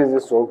عزيز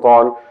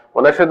السلطان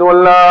ونشهد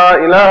أن لا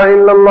إله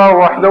إلا الله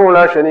وحده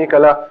لا شريك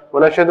له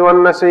ونشهد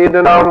أن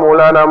سيدنا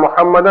ومولانا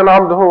محمدا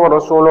عبده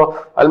ورسوله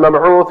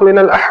المبعوث من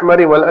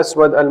الأحمر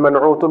والأسود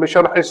المنعوت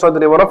بشرح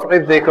الصدر ورفع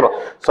الذكر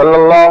صلى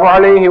الله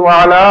عليه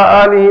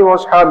وعلى آله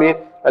وأصحابه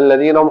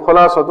الذين هم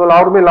خلاصة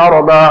العرب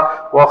العرباء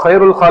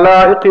وخير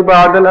الخلائق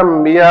بعد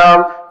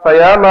الأنبياء.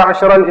 فيا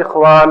معشر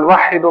الإخوان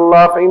وحدوا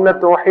الله فإن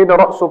التوحيد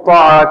رأس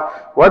الطاعات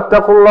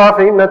واتقوا الله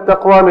فإن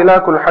التقوى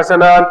ملاك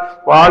الحسنات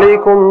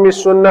وعليكم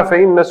بالسنة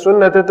فإن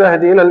السنة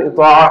تهدي إلى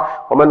الإطاعة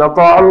ومن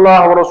أطاع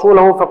الله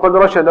ورسوله فقد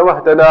رشد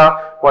واهتدى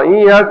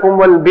وإياكم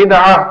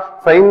والبدعة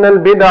فإن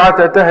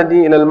البدعة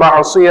تهدي إلى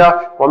المعصية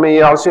ومن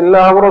يعص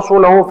الله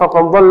ورسوله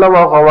فقد ضل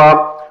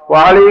وغوى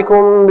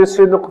وعليكم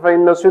بالصدق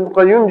فإن الصدق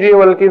ينجي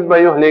والكذب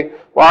يهلك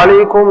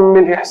وعليكم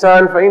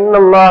بالإحسان فإن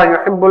الله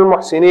يحب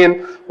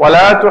المحسنين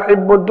ولا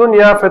تحب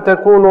الدنيا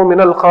فتكونوا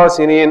من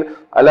الخاسرين.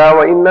 ألا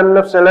وإن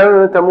النفس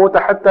لن تموت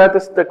حتى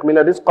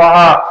تستكمل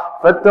رزقها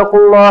فاتقوا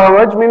الله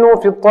واجملوا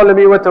في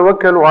الطلب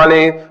وتوكلوا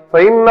عليه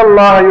فإن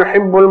الله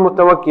يحب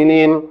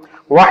المتوكلين.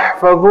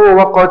 واحفظوا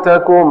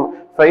وقتكم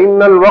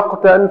فإن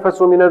الوقت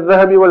أنفس من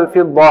الذهب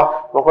والفضة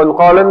وقد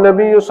قال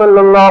النبي صلى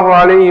الله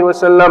عليه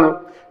وسلم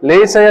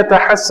ليس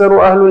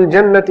يتحسر أهل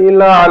الجنة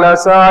إلا على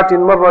ساعة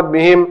مرت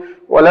بهم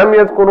ولم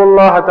يذكروا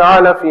الله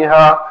تعالى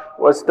فيها.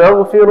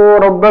 واستغفروا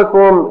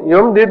ربكم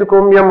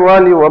يمددكم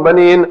بأموال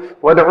وبنين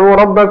وادعوا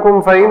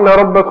ربكم فإن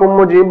ربكم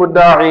مجيب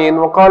الداعين.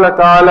 وقال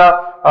تعالى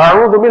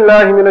أعوذ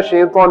بالله من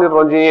الشيطان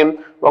الرجيم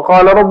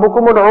وقال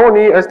ربكم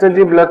ادعوني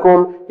أستجب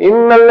لكم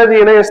إن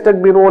الذين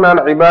يستكبرون عن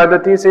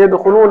عبادتي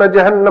سيدخلون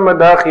جهنم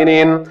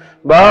داخرين.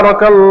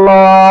 بارك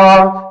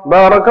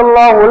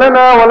الله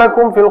لنا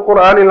ولكم في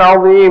القرآن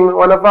العظيم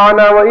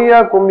ونفعنا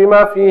وإياكم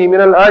بما فيه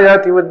من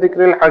الآيات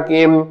والذكر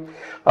الحكيم.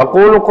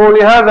 أقول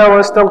قولي هذا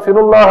وأستغفر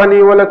الله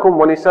لي ولكم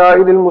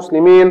ولسائر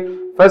المسلمين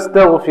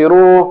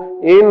فاستغفروه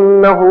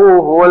إنه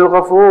هو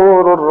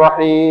الغفور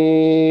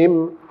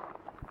الرحيم.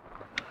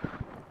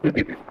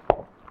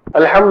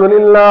 الحمد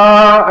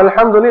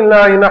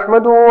لله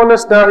نحمده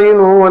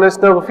ونستعينه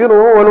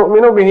ونستغفره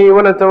ونؤمن به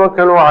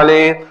ونتوكل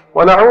عليه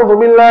ونعوذ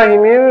بالله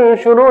من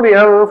شرور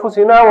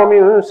أنفسنا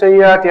ومن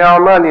سيئات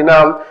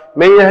أعمالنا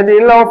من يهدي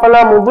الله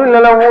فلا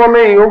مضل له ومن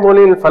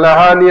يضلل فلا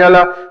هادي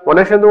له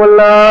ونشهد أن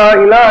لا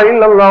إله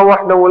إلا الله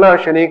وحده لا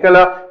شريك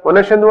له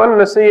ونشهد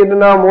أن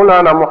سيدنا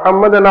مولانا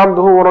محمدا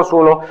عبده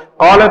ورسوله.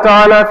 قال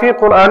تعالى في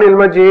قرآن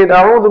المجيد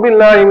أعوذ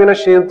بالله من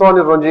الشيطان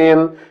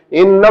الرجيم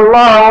إن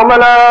الله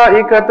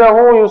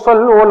وملائكته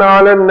يصلون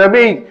على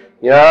النبي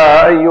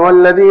يا أيها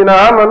الذين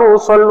آمنوا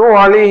صلوا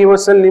عليه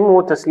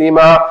وسلموا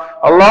تسليما.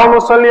 اللهم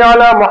صل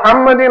على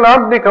محمد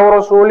عبدك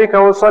ورسولك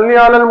وصل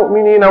على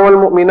المؤمنين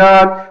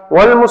والمؤمنات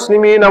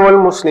والمسلمين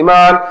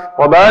والمسلمات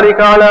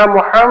وبارك على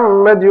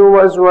محمد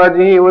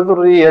وأزواجه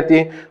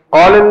وذريته.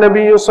 قال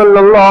النبي صلى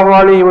الله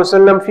عليه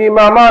وسلم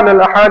فيما معنى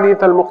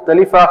الأحاديث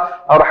المختلفة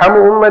أرحم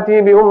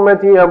أمتي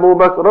بأمتي أبو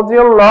بكر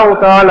رضي الله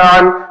تعالى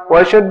عنه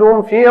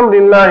وأشدهم في أمر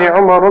الله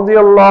عمر رضي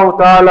الله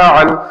تعالى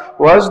عنه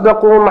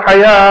وأصدقهم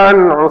حياء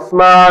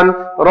عثمان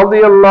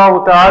رضي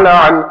الله تعالى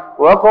عنه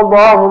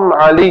وقضاهم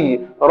علي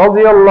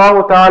رضي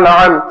الله تعالى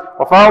عنه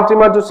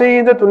وفاطمة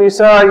سيدة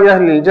نساء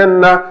أهل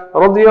الجنة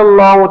رضي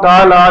الله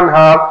تعالى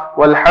عنها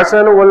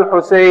والحسن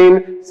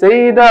والحسين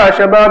سيدا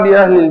شباب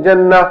أهل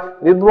الجنة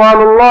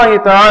رضوان الله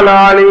تعالى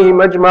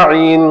عليهم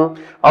أجمعين.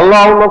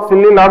 اللهم اغفر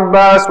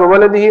للعباس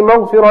وولده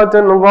مغفرة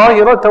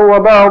ظاهرة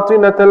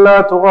وباطنة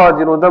لا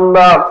تغادر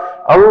ذنبا.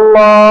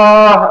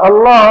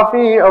 الله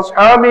في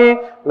أصحابي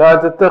لا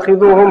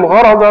تتخذوهم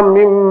غرضا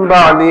من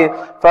بعدي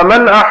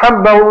فمن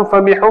أحبهم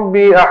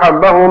فبحبي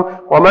أحبهم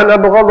ومن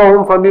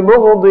أبغضهم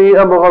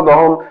فببغضي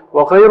أبغضهم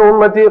وخير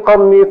أمتي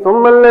قرني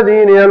ثم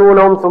الذين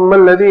يلونهم ثم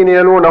الذين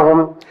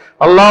يلونهم.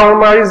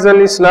 اللهم أعز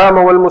الإسلام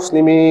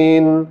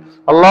والمسلمين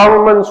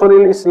اللهم انصر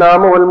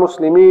الإسلام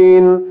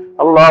والمسلمين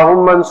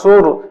اللهم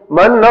انصر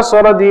من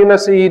نصر دين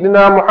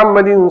سيدنا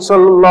محمد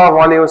صلى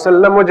الله عليه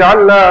وسلم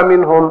واجعلنا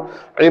منهم.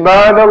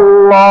 عباد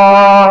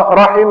الله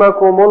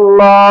رحمكم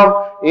الله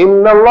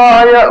إن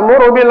الله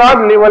يأمر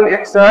بالعدل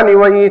والإحسان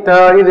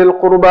وإيتاء ذي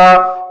القربى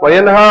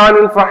وينهى عن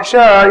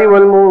الفحشاء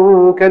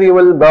والمنكر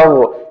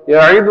والبغي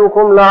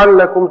يعظكم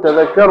لعلكم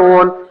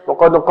تذكرون.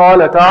 وقد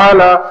قال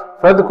تعالى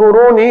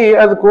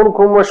فاذكروني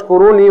أذكركم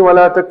واشكروا لي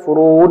ولا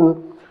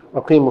تكفرون.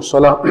 أقيموا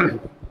الصلاة.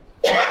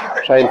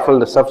 Try and fill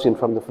the safs in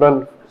from the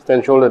front,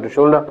 stand shoulder to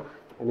shoulder,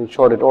 and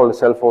ensure that all the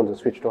cell phones are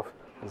switched off.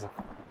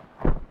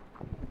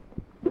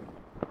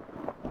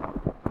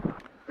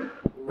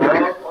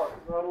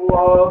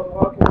 الله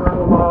أكبر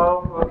الله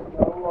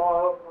أكبر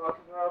الله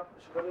أكبر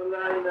أشهد أن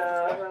لا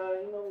إله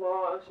إلا الله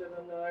أشهد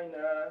أن لا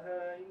إله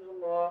إلا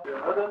الله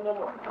أشهد أن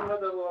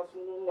محمدا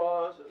رسول الله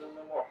أشهد أن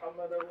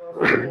محمدا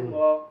رسول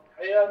الله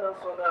حي على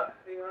الصلاة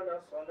حي على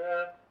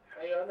الصلاة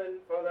حي على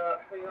الفلاح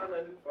حي على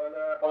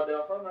الفلاح قد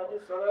قامت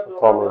الصلاة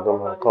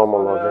قام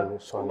الله جل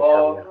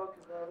الصالحين.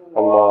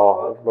 الله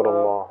أكبر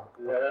الله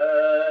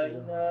لا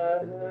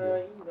إله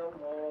إلا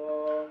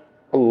الله.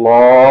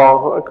 الله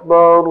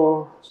أكبر.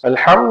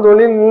 الحمد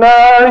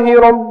لله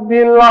رب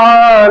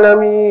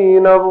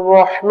العالمين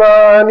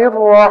الرحمن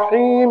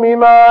الرحيم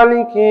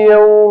مالك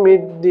يوم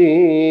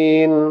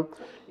الدين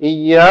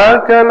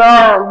إياك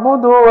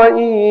نعبد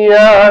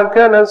وإياك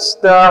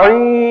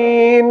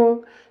نستعين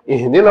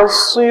اهدنا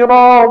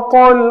الصراط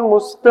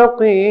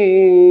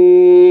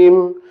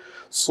المستقيم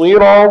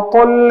صراط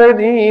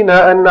الذين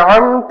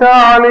أنعمت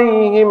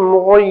عليهم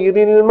غير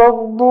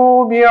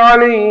المغضوب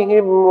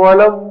عليهم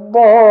ولا الضالين.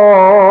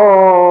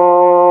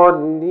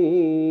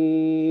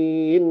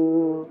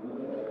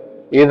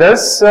 إذا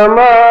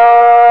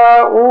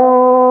السماء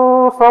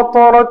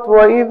انفطرت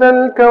وإذا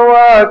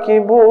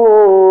الكواكب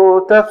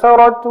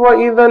انتثرت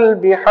وإذا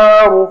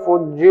البحار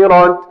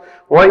فجرت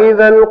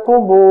وإذا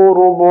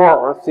القبور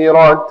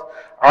بعثرت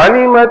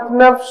علمت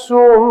نفس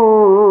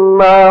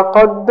ما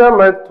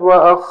قدمت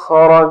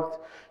وأخرت.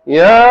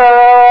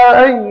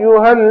 يا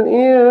أيها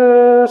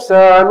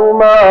الإنسان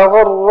ما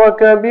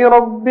غرك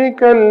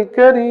بربك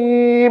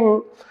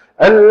الكريم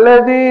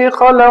الذي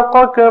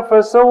خلقك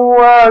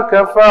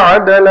فسواك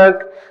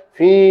فعدلك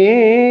في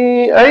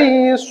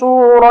أي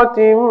صورة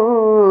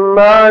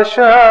ما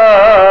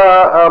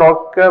شاء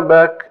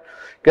ركبك.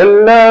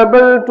 كلا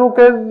بل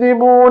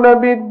تكذبون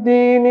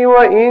بالدين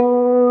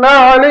وإن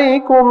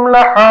عليكم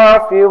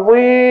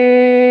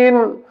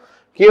لحافظين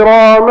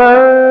كراما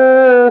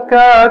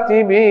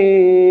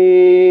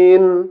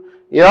كاتبين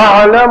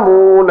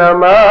يعلمون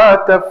ما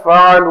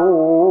تفعلون.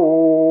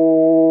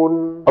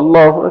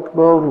 الله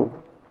أكبر.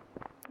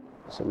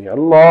 سمع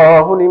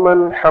الله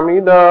لمن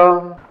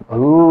حمده.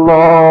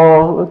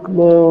 الله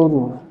أكبر.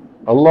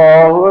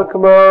 الله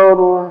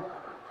أكبر.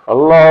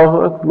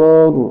 الله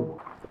أكبر.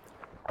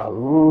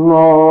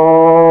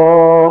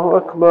 الله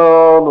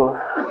أكبر.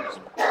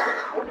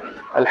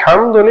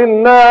 الحمد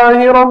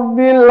لله رب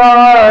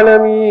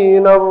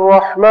العالمين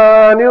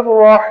الرحمن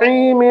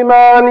الرحيم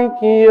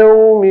مالك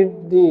يوم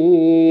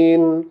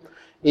الدين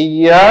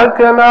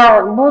إياك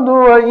نعبد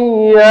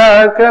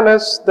وإياك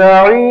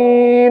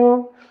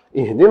نستعين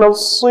اهدنا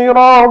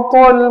الصراط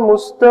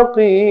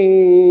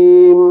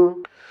المستقيم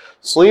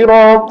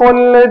صراط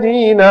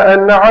الذين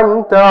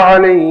أنعمت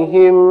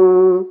عليهم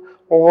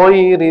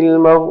غير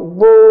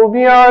المغضوب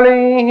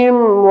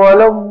عليهم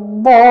ولا الضالين.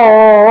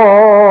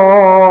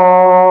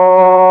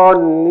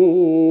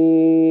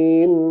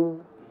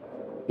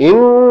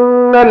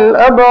 إن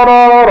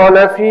الأبرار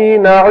لفي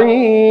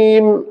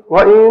نعيم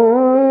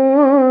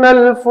وإن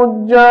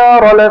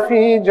الفجار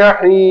لفي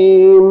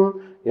جحيم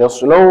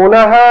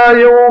يصلونها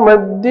يوم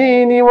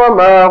الدين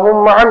وما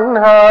هم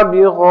عنها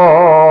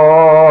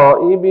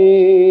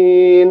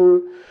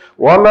بغائبين.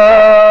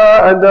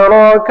 وما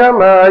أدراك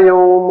ما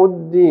يوم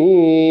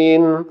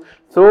الدين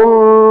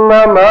ثم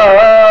ما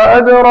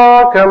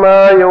أدراك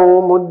ما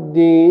يوم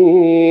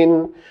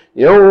الدين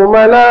يوم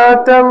لا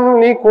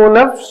تملك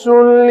نفس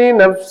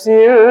لنفس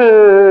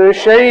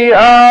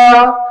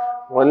شيئا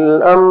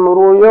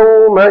والأمر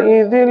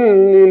يومئذ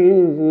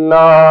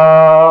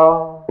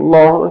لله.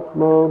 الله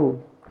أكبر.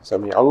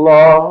 سمع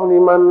الله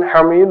لمن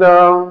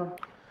حمده.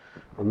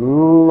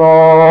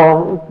 الله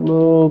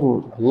أكبر.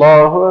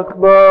 الله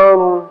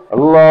أكبر.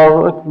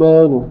 الله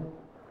أكبر.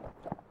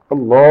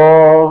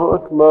 الله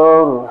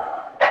أكبر.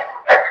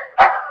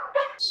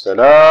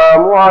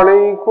 السلام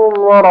عليكم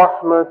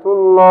ورحمة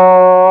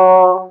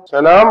الله.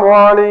 السلام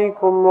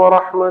عليكم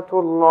ورحمة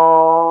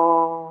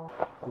الله.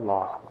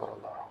 الله أكبر.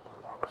 الله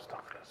أكبر.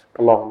 استغفر الله.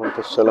 اللهم أنت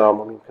السلام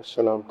ومنك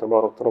السلام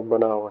تبارك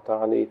ربنا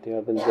وتعاليت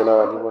يا ذا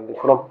الجلال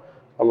والإكرام.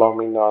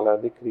 اللهم إنا على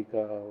ذكرك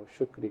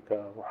وشكرك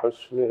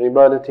وحسن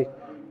عبادتك.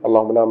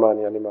 اللهم لا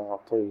مانع لما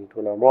أعطيت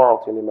ولا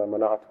معطي لما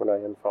منعت ولا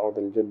ينفع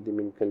ذا الجد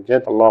منك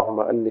الجد.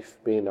 اللهم ألف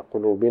بين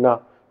قلوبنا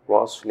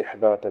وأصلح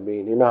ذات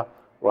بيننا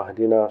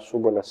واهدنا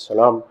سبل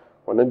السلام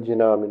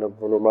ونجنا من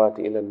الظلمات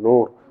إلى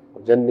النور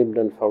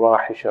وجنبنا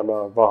الفواحش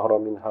ما ظهر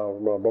منها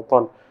وما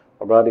بطن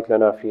وبارك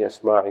لنا في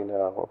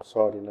أسماعنا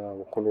وأبصارنا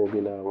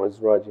وقلوبنا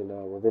وأزواجنا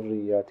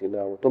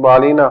وذرياتنا وتب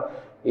علينا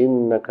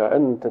إنك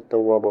أنت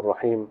التواب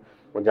الرحيم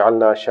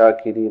واجعلنا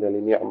شاكرين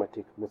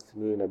لنعمتك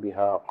مثنين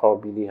بها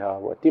قابلها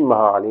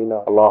وأتمها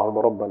علينا. اللهم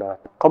ربنا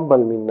تقبل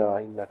منا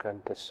إنك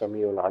أنت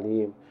السميع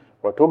العليم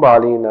وتب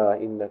علينا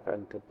إنك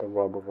أنت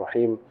التواب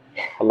الرحيم.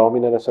 اللهم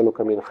إنا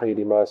نسألك من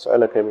خير ما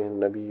سألك من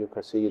نبيك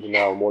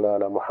سيدنا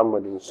ومولانا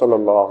محمد صلى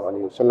الله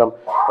عليه وسلم،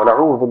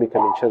 ونعوذ بك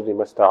من شر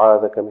ما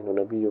استعاذك منه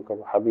نبيك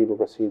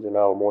وحبيبك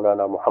سيدنا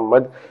ومولانا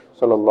محمد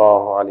صلى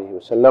الله عليه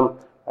وسلم.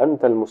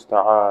 أنت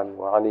المستعان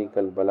وعليك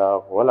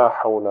البلاغ، ولا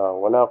حول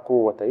ولا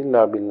قوة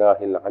إلا بالله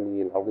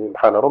العلي العظيم.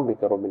 سبحان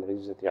ربك رب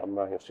العزة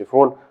عما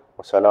يصفون،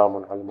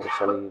 وسلام على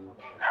المرسلين،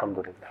 الحمد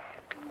لله.